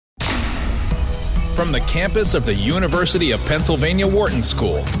from the campus of the University of Pennsylvania Wharton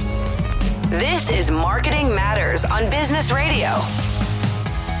School. This is Marketing Matters on Business Radio.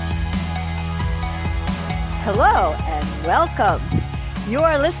 Hello and welcome. You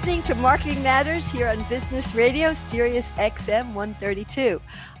are listening to Marketing Matters here on Business Radio, Sirius XM 132.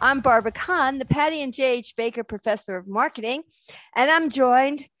 I'm Barbara Kahn, the Patty and J.H. Baker Professor of Marketing, and I'm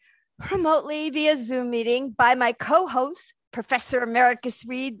joined remotely via Zoom meeting by my co-host, Professor Americus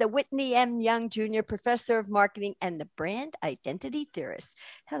Reed, the Whitney M. Young Jr. Professor of Marketing and the Brand Identity Theorist.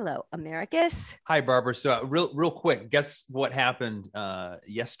 Hello, Americus. Hi, Barbara. So real quick, guess what happened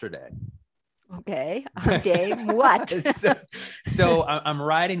yesterday? Okay, I'm game. What? so I'm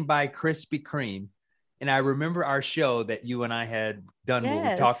riding by Krispy Kreme, and I remember our show that you and I had done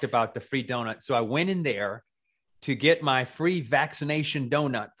where we talked about the free donut. So I went in there to get my free vaccination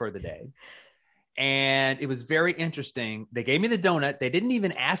donut for the day. And it was very interesting. They gave me the donut. They didn't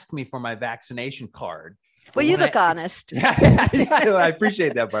even ask me for my vaccination card. Well, you look honest. Yeah, I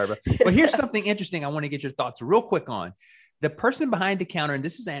appreciate that, Barbara. Well, here's something interesting I want to get your thoughts real quick on. The person behind the counter, and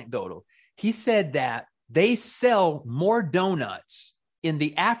this is anecdotal, he said that they sell more donuts in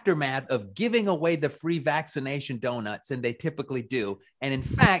the aftermath of giving away the free vaccination donuts than they typically do. And in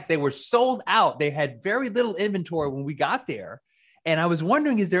fact, they were sold out. They had very little inventory when we got there. And I was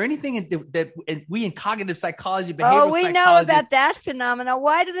wondering, is there anything that we in cognitive psychology, behavioral psychology... Oh, we know about that phenomenon.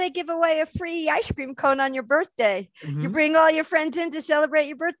 Why do they give away a free ice cream cone on your birthday? Mm-hmm. You bring all your friends in to celebrate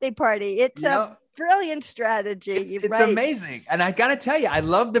your birthday party. It's a brilliant strategy. It's right. Amazing. And I got to tell you, I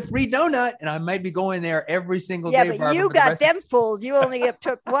love the free donut, and I might be going there every single day. Yeah, but you got them fooled. You only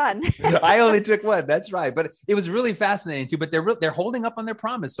took one. I only took one. That's right. But it was really fascinating too. But they're holding up on their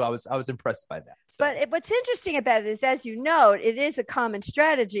promise. So I was impressed by that. So. But what's interesting about it is, as you note, it is a common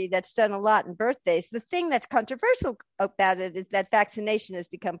strategy that's done a lot in birthdays. The thing that's controversial about it is that vaccination has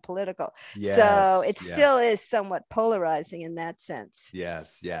become political. Yes, so it still is somewhat polarizing in that sense.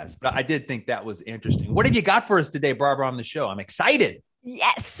 Yes. But I did think that was interesting. What have you got for us today, Barbara, on the show? I'm excited.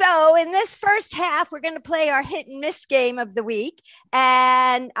 Yes. So in this first half, we're going to play our hit and miss game of the week.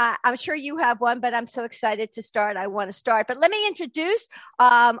 And I'm sure you have one, but I'm so excited to start. I want to start. But let me introduce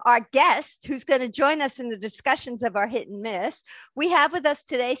our guest who's going to join us in the discussions of our hit and miss. We have with us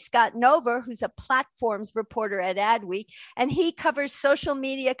today Scott Nover, who's a platforms reporter at Adweek, and he covers social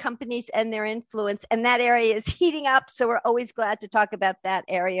media companies and their influence. And that area is heating up. So we're always glad to talk about that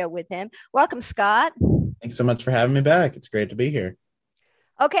area with him. Welcome, Scott. Thanks so much for having me back. It's great to be here.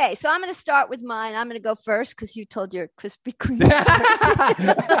 Okay, so I'm going to start with mine. I'm going to go first because you told your Krispy Kreme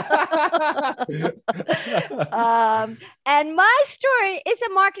story. And my story is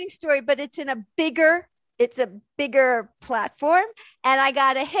a marketing story, but it's a bigger platform, and I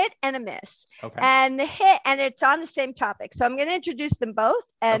got a hit and a miss. Okay. And the hit, and it's on the same topic. So I'm going to introduce them both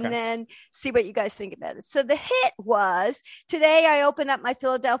and then see what you guys think about it. So the hit was, today I opened up my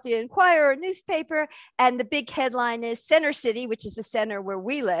Philadelphia Inquirer newspaper, and the big headline is Center City, which is the center where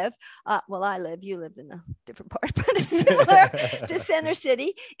we live. Well, I live, you live in a different part, but it's similar to Center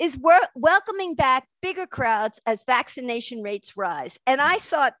City, is welcoming back bigger crowds as vaccination rates rise. And I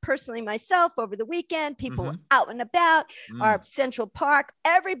saw it personally myself over the weekend. People were out and about, our Central Park,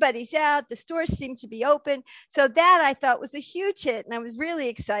 everybody's out, the stores seem to be open. So that I thought was a huge hit, and I was really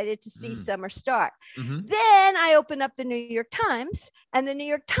excited to see summer start. Then I opened up the New York Times, and the New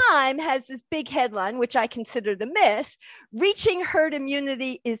York Times has this big headline, which I consider the miss: reaching herd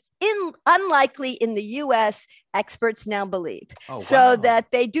immunity is unlikely in the U.S., experts now believe. So that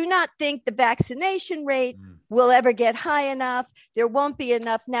they do not think the vaccination rate will ever get high enough. There won't be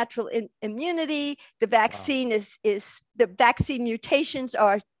enough natural immunity. The vaccine the vaccine mutations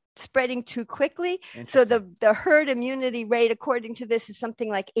are spreading too quickly. So the herd immunity rate, according to this, is something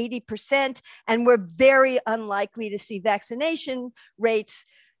like 80%. And we're very unlikely to see vaccination rates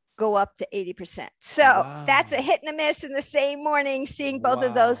go up to 80%. So that's a hit and a miss in the same morning, seeing both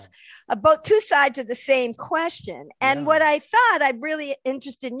of those, both two sides of the same question. And what I thought, I'm really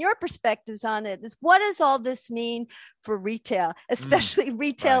interested in your perspectives on it, is what does all this mean for retail, especially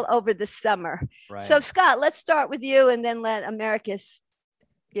retail over the summer? Right. So Scott, let's start with you and then let Americus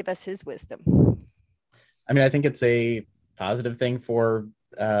give us his wisdom. I mean, I think it's a positive thing for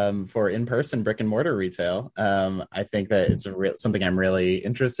in-person brick and mortar retail. I think that it's something I'm really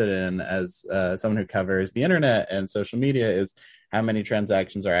interested in as someone who covers the internet and social media, is how many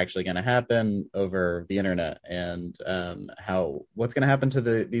transactions are actually going to happen over the internet, and what's going to happen to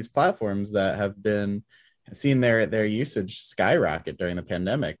these platforms that have been seen their usage skyrocket during the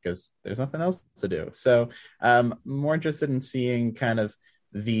pandemic because there's nothing else to do. So more interested in seeing kind of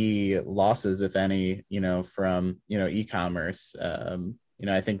the losses, if any, from e-commerce,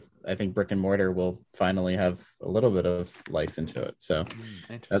 I think brick and mortar will finally have a little bit of life into it. So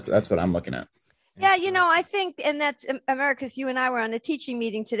that's what I'm looking at. Yeah, I think, and that's America's. You and I were on a teaching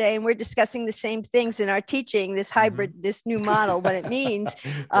meeting today, and we're discussing the same things in our teaching, this hybrid, this new model, what it means,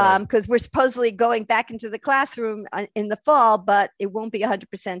 because we're supposedly going back into the classroom in the fall, but it won't be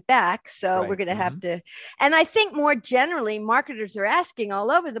 100% back. So we're going to have to. And I think more generally, marketers are asking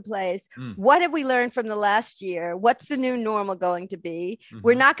all over the place, what have we learned from the last year? What's the new normal going to be?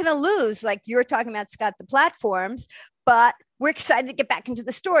 We're not going to lose, like you're talking about, Scott, the platforms, but we're excited to get back into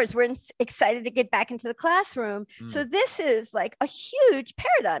the stores. We're excited to get back into the classroom. So this is like a huge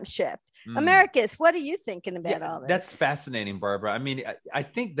paradigm shift. Americus, what are you thinking about all this? That's fascinating, Barbara. I mean, I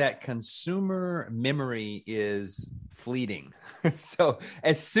think that consumer memory is fleeting. So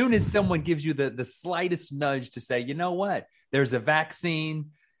as soon as someone gives you the slightest nudge to say, you know what, there's a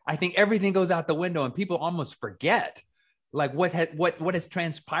vaccine, I think everything goes out the window and people almost forget like what has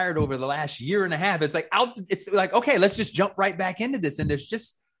transpired over the last year and a half. It's like, okay, let's just jump right back into this. And there's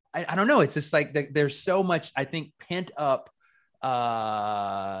just, I don't know. It's just like there's so much, I think, pent up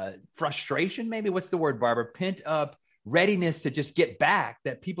frustration, maybe. What's the word, Barbara? Pent up readiness to just get back,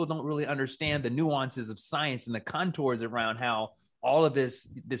 that people don't really understand the nuances of science and the contours around how all of this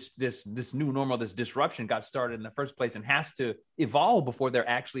new normal, this disruption got started in the first place and has to evolve before there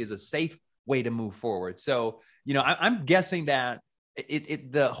actually is a safe way to move forward. So, I'm guessing that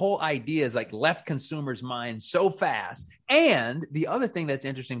the whole idea is like left consumers' minds so fast. And the other thing that's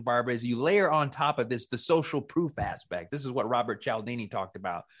interesting, Barbara, is you layer on top of this the social proof aspect. This is what Robert Cialdini talked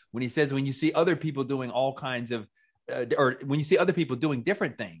about when he says, when you see other people doing all kinds of, or when you see other people doing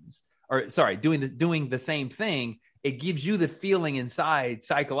different things, doing the same thing, it gives you the feeling inside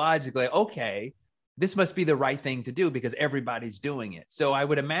psychologically, okay, this must be the right thing to do because everybody's doing it. So I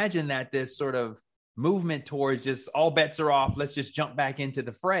would imagine that this sort of movement towards just all bets are off, let's just jump back into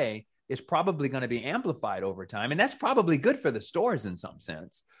the fray, is probably going to be amplified over time. And that's probably good for the stores in some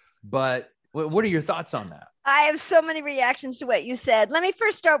sense. But what are your thoughts on that? I have so many reactions to what you said. Let me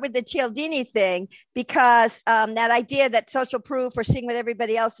first start with the Cialdini thing, because that idea that social proof or seeing what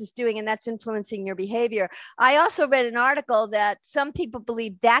everybody else is doing and that's influencing your behavior. I also read an article that some people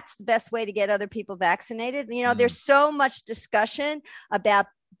believe that's the best way to get other people vaccinated. There's so much discussion about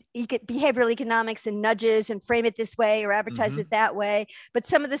behavioral economics and nudges and frame it this way or advertise it that way. But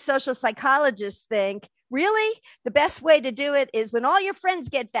some of the social psychologists think, really, the best way to do it is when all your friends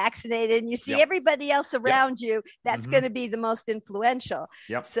get vaccinated and you see everybody else around you, that's going to be the most influential.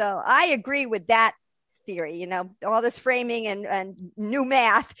 So I agree with that theory. All this framing and new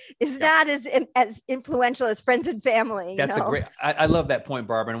math is not as influential as friends and family. That's a great, I love that point,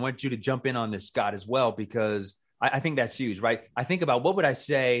 Barbara. And I want you to jump in on this, Scott, as well, because I think that's huge, right? I think about what would I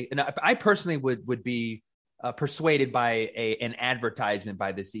say, and I personally would be persuaded by an advertisement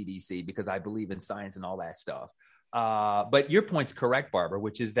by the CDC because I believe in science and all that stuff. But your point's correct, Barbara,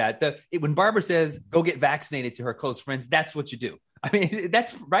 which is that when Barbara says go get vaccinated to her close friends, that's what you do. I mean,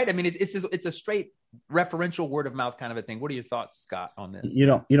 that's right. I mean, it's a straight referential word of mouth kind of a thing. What are your thoughts, Scott, on this? You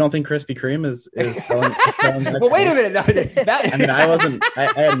don't think Krispy Kreme is selling well, wait a minute. I mean,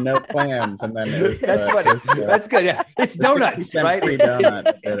 I had no plans, and then that's good. Yeah, it's donuts, right? Free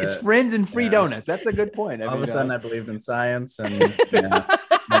donut. It's friends and free donuts. That's a good point. All of a sudden, I believed in science, and now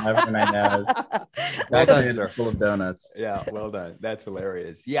everything I know is well done, sir. Full of donuts. Yeah, well done. That's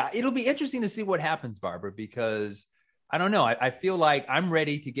hilarious. Yeah, it'll be interesting to see what happens, Barbara, because I don't know. I feel like I'm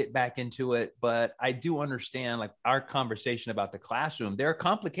ready to get back into it, but I do understand, like our conversation about the classroom, there are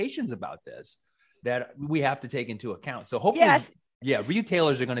complications about this that we have to take into account. So hopefully,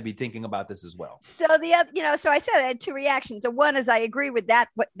 retailers are going to be thinking about this as well. So so I said I had two reactions. So one is I agree with that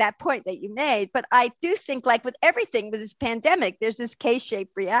point that you made, but I do think, like with everything with this pandemic, there's this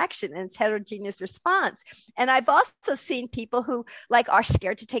K-shaped reaction and it's heterogeneous response. And I've also seen people who are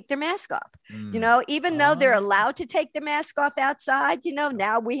scared to take their mask off, even though they're allowed to take their mask off outside,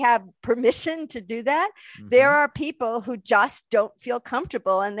 now we have permission to do that. There are people who just don't feel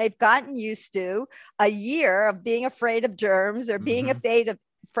comfortable and they've gotten used to a year of being afraid of germs or being afraid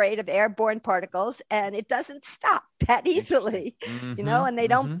of airborne particles, and it doesn't stop that easily, and they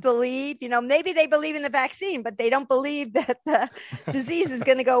don't believe, maybe they believe in the vaccine, but they don't believe that the disease is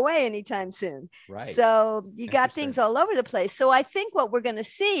going to go away anytime soon. Right. So you got things all over the place. So I think what we're going to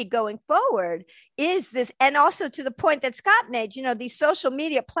see going forward is this, and also to the point that Scott made, these social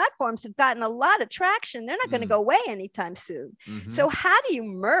media platforms have gotten a lot of traction. They're not going to go away anytime soon. So how do you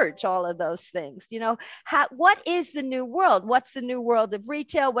merge all of those things? What is the new world? What's the new world of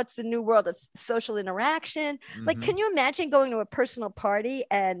retail? What's the new world of social interaction? Can you imagine going to a personal party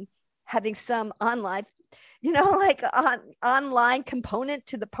and having some online like online component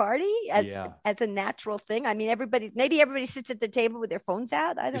to the party as a natural thing. I mean, maybe everybody sits at the table with their phones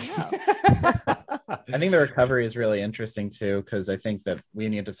out. I don't know. I think the recovery is really interesting too, because I think that we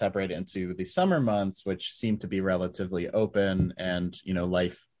need to separate it into the summer months, which seem to be relatively open and,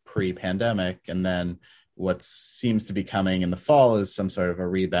 life pre-pandemic. And then what seems to be coming in the fall is some sort of a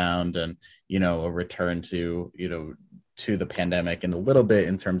rebound and, a return to, to the pandemic and a little bit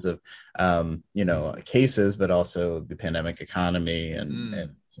in terms of, cases, but also the pandemic economy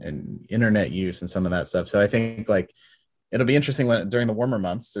and internet use and some of that stuff. So I think it'll be interesting during the warmer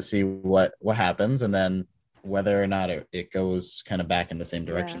months to see what happens, and then whether or not it goes kind of back in the same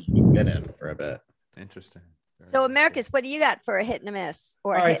direction we've been in for a bit. Interesting. So, Americus, what do you got for a hit and a miss?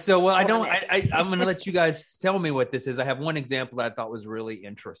 All right. So, I'm going to let you guys tell me what this is. I have one example that I thought was really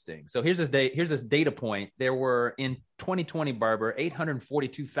interesting. So here's this data point. There were in 2020, Barbara,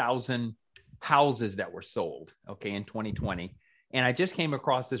 842,000 houses that were sold. Okay, in 2020, and I just came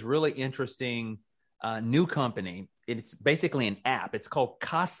across this really interesting new company. It's basically an app. It's called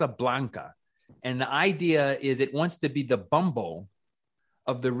Casablanca, and the idea is it wants to be the Bumble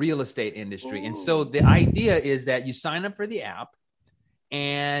of the real estate industry. Ooh. And so the idea is that you sign up for the app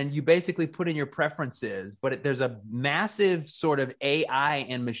and you basically put in your preferences, but there's a massive sort of AI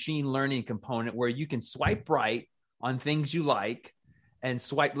and machine learning component where you can swipe right on things you like and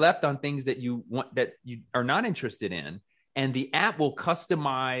swipe left on things that you want, that you are not interested in. And the app will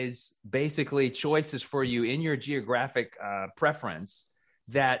customize basically choices for you in your geographic preference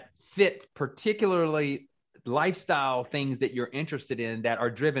that fit particularly lifestyle things that you're interested in that are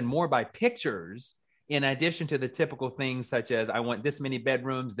driven more by pictures in addition to the typical things such as I want this many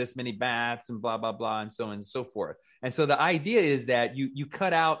bedrooms, this many baths, and blah, blah, blah, and so on and so forth. And so the idea is that you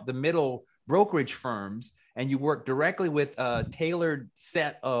cut out the middle brokerage firms and you work directly with a tailored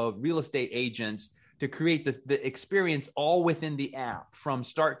set of real estate agents to create the experience all within the app from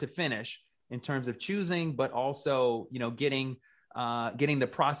start to finish in terms of choosing, but also, getting the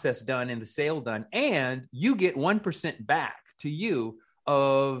process done and the sale done. And you get 1% back to you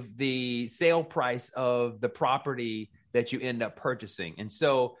of the sale price of the property that you end up purchasing. And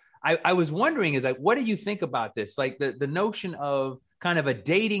so I was wondering, what do you think about this? Like the notion of kind of a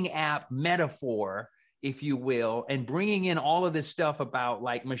dating app metaphor, if you will, and bringing in all of this stuff about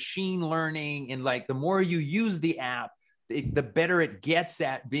like machine learning and like the more you use the app, the better it gets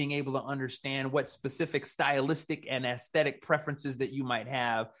at being able to understand what specific stylistic and aesthetic preferences that you might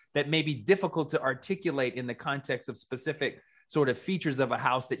have that may be difficult to articulate in the context of specific sort of features of a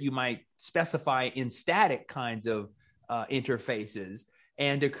house that you might specify in static kinds of interfaces,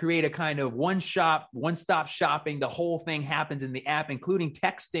 and to create a kind of one-stop shopping. The whole thing happens in the app, including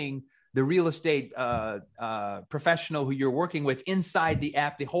texting the real estate professional who you're working with inside the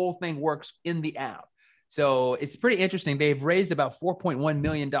app. The whole thing works in the app. So it's pretty interesting. They've raised about $4.1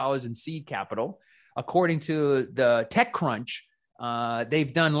 million in seed capital. According to the TechCrunch,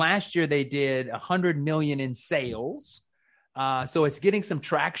 they've done last year, they did $100 million in sales. So it's getting some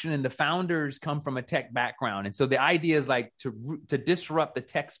traction, and the founders come from a tech background. And so the idea is like to disrupt the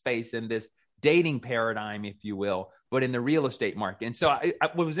tech space in this dating paradigm, if you will, but in the real estate market. And so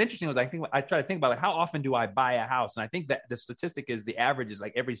what was interesting was I try to think about how often do I buy a house? And I think that the statistic is the average is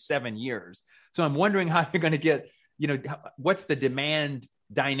like every 7 years. So I'm wondering how you're going to get, what's the demand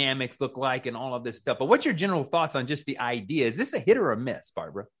dynamics look like and all of this stuff. But what's your general thoughts on just the idea? Is this a hit or a miss,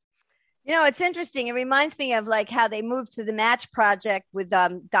 Barbara? It's interesting. It reminds me of like how they moved to the match project with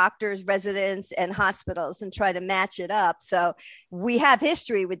doctors, residents, and hospitals and try to match it up. So we have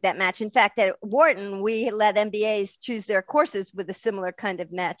history with that match. In fact, at Wharton, we let MBAs choose their courses with a similar kind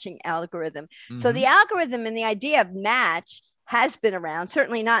of matching algorithm. Mm-hmm. So the algorithm and the idea of match has been around,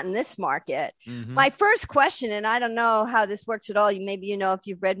 certainly not in this market. Mm-hmm. My first question, and I don't know how this works at all, maybe if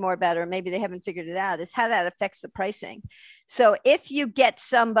you've read more about it, or maybe they haven't figured it out, is how that affects the pricing. So if you get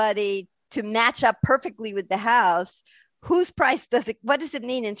somebody to match up perfectly with the house, whose price what does it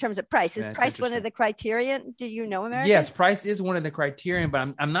mean in terms of price? Is price one of the criterion? Do you know, America? Yes, price is one of the criterion, but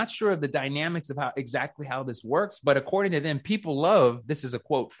I'm not sure of the dynamics of exactly how this works. But according to them, people love, this is a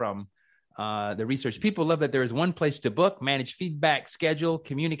quote from the research, people love that there is one place to book, manage feedback, schedule,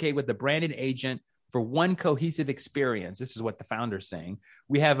 communicate with the branded agent for one cohesive experience. This is what the founder's saying.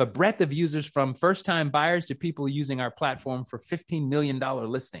 We have a breadth of users from first-time buyers to people using our platform for $15 million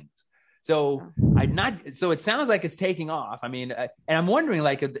listings. So it sounds like it's taking off. I mean, and I'm wondering,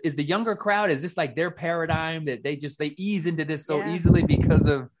 like, is the younger crowd, is this like their paradigm that they ease into this so easily because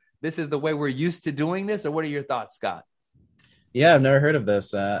of this is the way we're used to doing this? Or what are your thoughts, Scott? Yeah, I've never heard of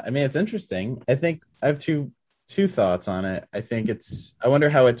this. I mean, it's interesting. I think I have two two thoughts on it. I wonder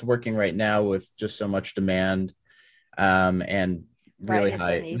how it's working right now with just so much demand, and really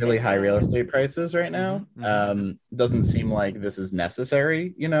high real estate prices right now. Doesn't seem like this is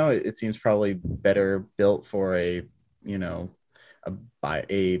necessary. It seems probably better built for a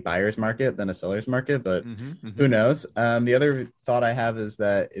buyer's market than a seller's market, but who knows? The other thought I have is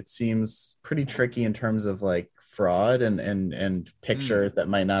that it seems pretty tricky in terms of like fraud and pictures that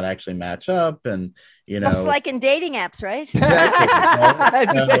might not actually match up, and just like in dating apps, right?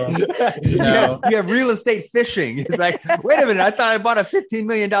 Exactly. You have real estate phishing. It's like, wait a minute, I thought I bought a $15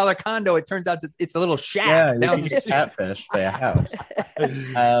 million condo. It turns out it's a little shack. Yeah, you get catfished by a house.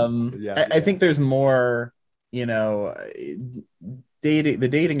 I think there's more, the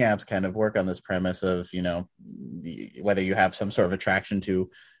dating apps kind of work on this premise of, whether you have some sort of attraction to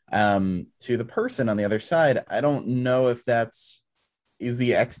the person on the other side. I don't know if is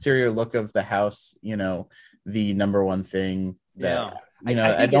the exterior look of the house, the number one thing that,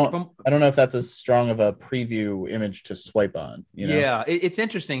 I don't know if that's as strong of a preview image to swipe on. Yeah, it's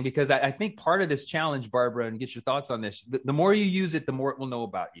interesting because I think part of this challenge, Barbara, and get your thoughts on this, the more you use it, the more it will know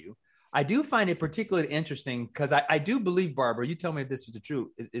about you. I do find it particularly interesting because I do believe, Barbara, you tell me if this is the truth,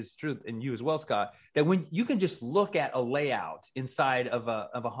 is true, and you as well, Scott, that when you can just look at a layout inside of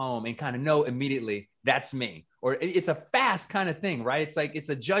a home and kind of know immediately that's me, or it's a fast kind of thing, right? It's like, it's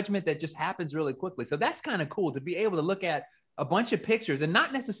a judgment that just happens really quickly. So that's kind of cool to be able to look at a bunch of pictures, and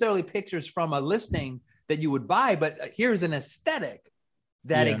not necessarily pictures from a listing that you would buy, but here's an aesthetic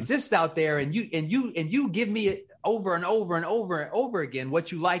that exists out there, and you give me it over and over and over and over again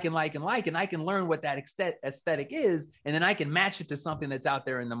what you like, and I can learn what that aesthetic is, and then I can match it to something that's out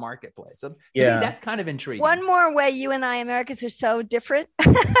there in the marketplace. So to me, that's kind of intriguing. One more way you and I Americans are so different.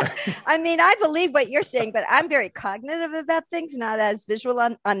 I mean, I believe what you're saying, but I'm very cognitive about things, not as visual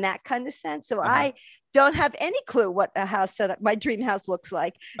on that kind of sense. So I don't have any clue what a house my dream house looks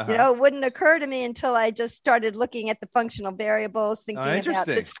like. It wouldn't occur to me until I just started looking at the functional variables, thinking about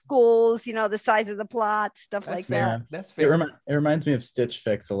the schools, the size of the plot, stuff like that. That's fair. It reminds me of Stitch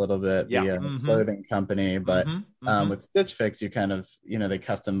Fix a little bit, the clothing company, but with Stitch Fix, you kind of, they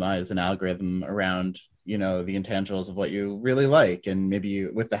customize an algorithm around, the intangibles of what you really like. And maybe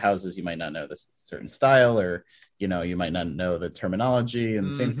with the houses, you might not know this certain style, or you might not know the terminology, and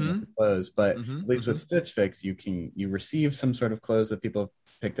the same thing with the clothes, but at least with Stitch Fix, you receive some sort of clothes that people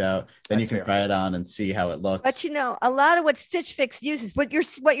picked out, then you can try it on and see how it looks. But a lot of what Stitch Fix uses, what you're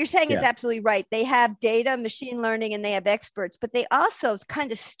saying is absolutely right. They have data, machine learning, and they have experts, but they also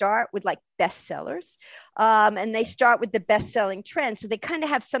kind of start with like bestsellers, and they start with the best-selling trend. So they kind of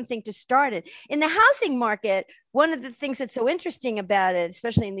have something to start it. In the housing market, one of the things that's so interesting about it,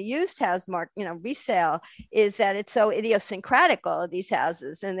 especially in the used house market, resale, is that it's so idiosyncratic, all of these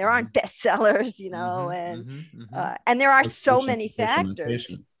houses, and there aren't bestsellers, and there are so many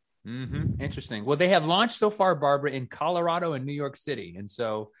factors. Interesting. Well, they have launched so far, Barbara, in Colorado and New York City. And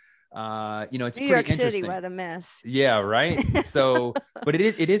so, it's New pretty York interesting. City, what a mess. Yeah, right. So, but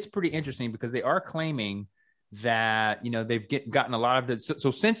it is pretty interesting because they are claiming that, they've gotten a lot of it.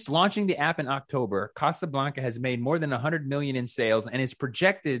 So since launching the app in October, Casablanca has made more than 100 million in sales and is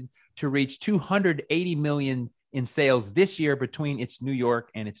projected to reach 280 million in sales this year between its New York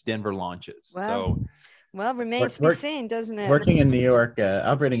and its Denver launches. Wow. So, well, remains to be seen, doesn't it? Working in New York,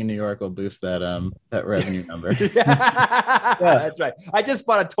 operating in New York will boost that revenue number. That's right. I just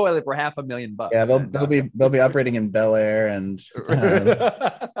bought a toilet for $500,000. Yeah, they'll be operating in Bel Air and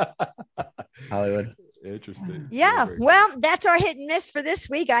Hollywood. Interesting. Yeah. Well, that's our hit and miss for this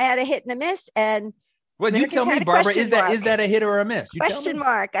week. I had a hit and a miss, and well, you tell me, Barbara, is that a hit or a miss? Question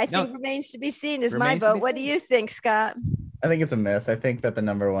mark. I think remains to be seen is my vote. What do you think, Scott? I think it's a miss. I think that the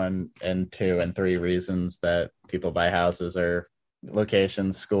number 1 and 2 and 3 reasons that people buy houses are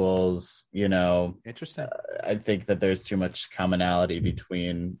locations, schools, Interesting. I think that there's too much commonality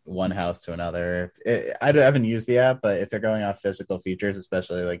between one house to another. I haven't used the app, but if they're going off physical features,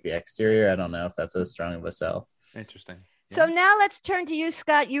 especially like the exterior, I don't know if that's as strong of a sell. Interesting. So now let's turn to you,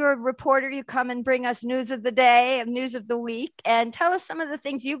 Scott. You're a reporter. You come and bring us news of the day, news of the week, and tell us some of the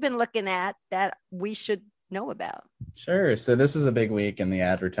things you've been looking at that we should know about. Sure. So this is a big week in the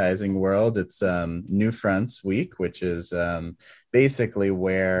advertising world. It's New Fronts Week, which is basically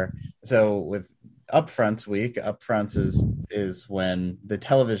with Upfronts Week, Upfronts is when the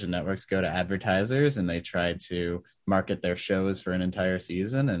television networks go to advertisers and they try to market their shows for an entire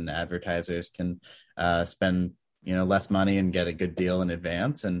season, and advertisers can spend less money and get a good deal in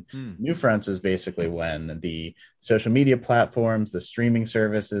advance. And New Fronts is basically when the social media platforms, the streaming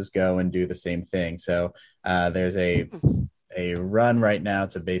services go and do the same thing. So there's a a run right now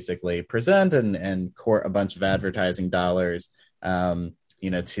to basically present and court a bunch of advertising dollars,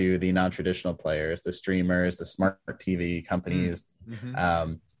 to the non-traditional players, the streamers, the smart TV companies,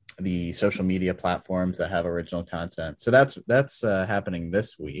 the social media platforms that have original content. So that's happening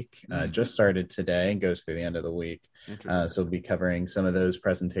this week. Just started today and goes through the end of the week. So we'll be covering some of those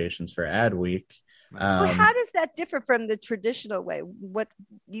presentations for Adweek. Well, how does that differ from the traditional way?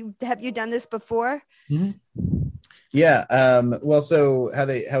 Have you done this before? Mm-hmm. Yeah. Well, so how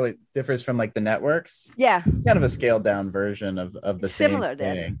it differs from like the networks. Yeah. It's kind of a scaled down version of the similar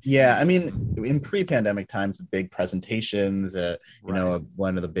same thing. Yeah. I mean, in pre-pandemic times, the big presentations,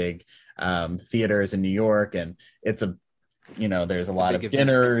 one of the big theaters in New York, and there's a lot of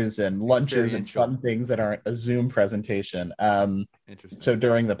dinners and lunches and fun things that aren't a Zoom presentation. So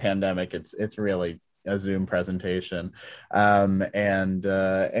during the pandemic, it's really a Zoom presentation. So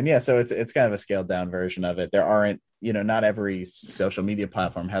it's kind of a scaled down version of it. There aren't, not every social media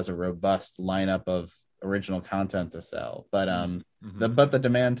platform has a robust lineup of original content to sell, but the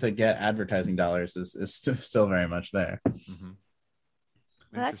demand to get advertising dollars is still very much there.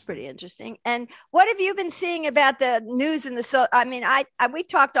 Well, that's pretty interesting. And what have you been seeing about the news and we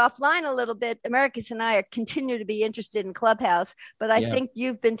talked offline a little bit. Americus and I continue to be interested in Clubhouse, but I think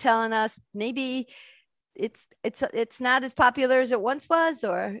you've been telling us maybe it's not as popular as it once was,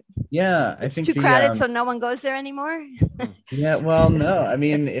 or I think too crowded, so no one goes there anymore. Well, no, I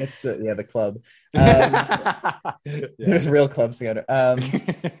mean it's the club. There's real clubs to go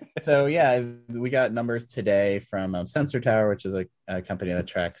to. So we got numbers today from Sensor Tower, which is a company that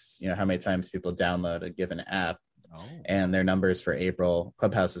tracks how many times people download a given app. And their numbers for April,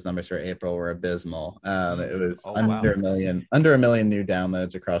 Clubhouse's numbers for April were abysmal. It was under a million new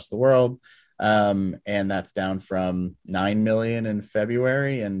downloads across the world. And that's down from 9 million in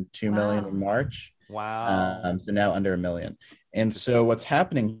February and 2 million in March. Wow. So now under a million. And so what's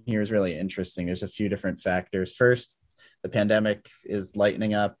happening here is really interesting. There's a few different factors. First, the pandemic is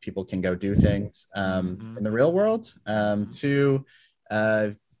lightening up. People can go do things in the real world. Two,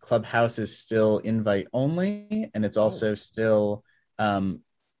 Clubhouse is still invite only, and it's also still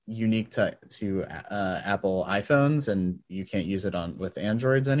unique to Apple iPhones, and you can't use it with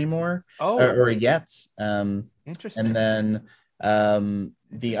Androids anymore or yet. Interesting. And then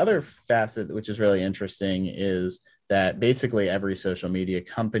the other facet, which is really interesting, is that basically every social media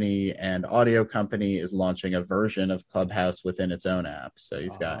company and audio company is launching a version of Clubhouse within its own app. So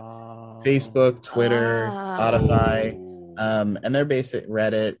you've got Facebook, Twitter, Spotify, and they're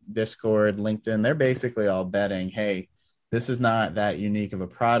Reddit, Discord, LinkedIn. They're basically all betting, hey, this is not that unique of a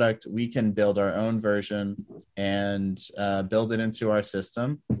product. We can build our own version and build it into our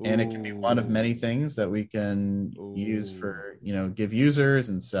system. And it can be one of many things that we can use for, give users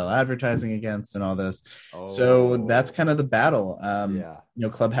and sell advertising against and all this. So that's kind of the battle.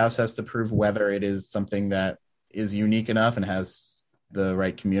 Clubhouse has to prove whether it is something that is unique enough and has the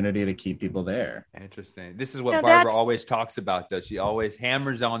right community to keep people there. Interesting. This is what Barbara always talks about, though. She always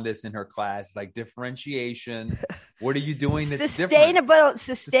hammers on this in her class, like differentiation. What are you doing that's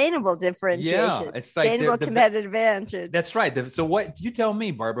sustainable differentiation? Yeah, it's like sustainable competitive advantage. That's right. So what you tell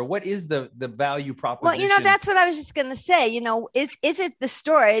me, Barbara, what is the value proposition? Well, that's what I was just going to say. Is it the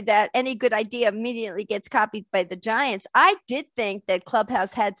story that any good idea immediately gets copied by the giants? I did think that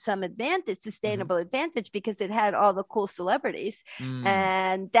Clubhouse had some sustainable advantage, because it had all the cool celebrities.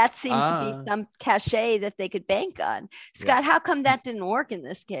 And that seemed to be some cachet that they could bank on. Scott, how come that didn't work in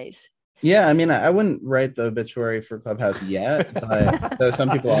this case? Yeah, I mean, I wouldn't write the obituary for Clubhouse yet, but though some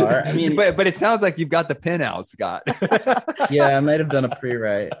people are. I mean, but it sounds like you've got the pin out, Scott. Yeah, I might have done a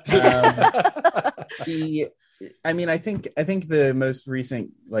pre-write. I think the most recent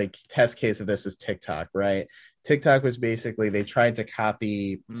test case of this is TikTok, right? TikTok was basically, they tried to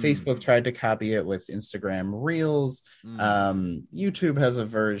copy, Facebook tried to copy it with Instagram Reels. YouTube has a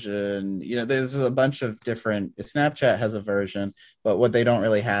version, there's a bunch of different, Snapchat has a version, but what they don't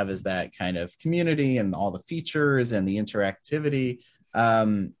really have is that kind of community and all the features and the interactivity,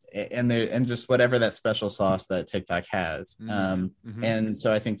 and just whatever that special sauce that TikTok has. And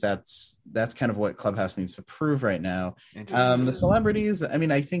so I think that's kind of what Clubhouse needs to prove right now. The celebrities, I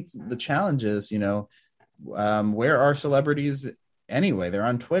mean, I think the challenge is, where are celebrities anyway? They're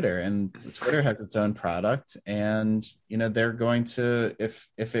on Twitter, and Twitter has its own product, and they're going to, if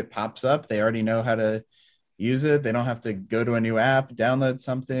it pops up, they already know how to use it. They don't have to go to a new app, download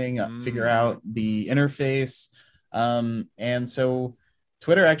something, figure out the interface. And so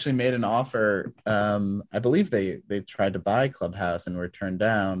Twitter actually made an offer. I believe they tried to buy Clubhouse and were turned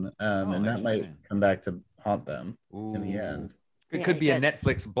down, and that might come back to haunt them in the end. It could be a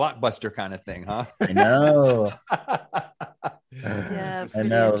Netflix blockbuster kind of thing, huh? I know. Yeah, I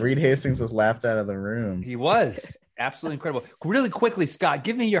know. Reed Hastings was laughed out of the room. He was absolutely incredible. Really quickly, Scott,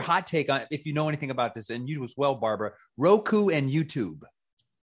 give me your hot take on if you know anything about this, and you as well, Barbara. Roku and YouTube.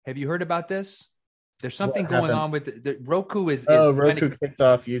 Have you heard about this? There's something going on with the Roku is Roku kicked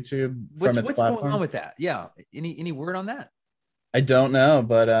off YouTube from its platform. What's going on with that? Yeah. Any word on that? I don't know,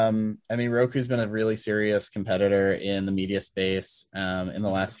 but I mean, Roku's been a really serious competitor in the media space in the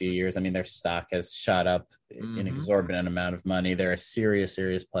last few years. I mean, their stock has shot up an exorbitant amount of money. They're a serious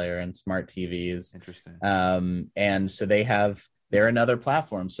player in smart TVs. Interesting. And so they're another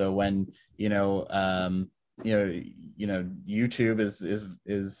platform. So when YouTube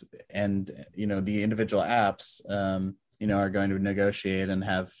is and the individual apps are going to negotiate and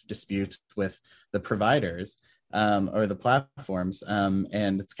have disputes with the providers. Or the platforms,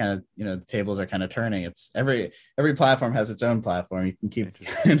 and it's kind of the tables are kind of turning. It's every platform has its own platform. You can keep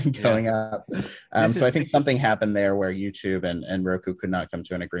going up. So I think something happened there where YouTube and Roku could not come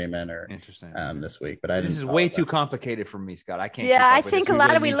to an agreement or this week. But this is way too complicated for me, Scott. I can't. Yeah, I think a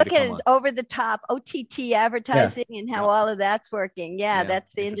lot of we look at it as over the top OTT advertising and how all of that's working. Yeah,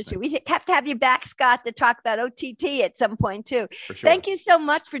 that's the industry. We have to have you back, Scott, to talk about OTT at some point too. For sure. Thank you so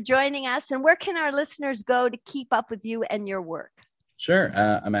much for joining us. And where can our listeners go to keep up with you and your work? Sure.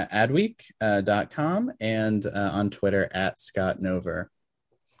 I'm at adweek.com and on Twitter at Scott Nover.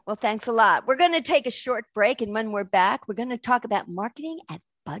 Well, thanks a lot. We're going to take a short break. And when we're back, we're going to talk about marketing at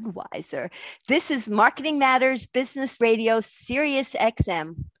Budweiser. This is Marketing Matters Business Radio, Sirius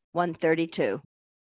XM 132.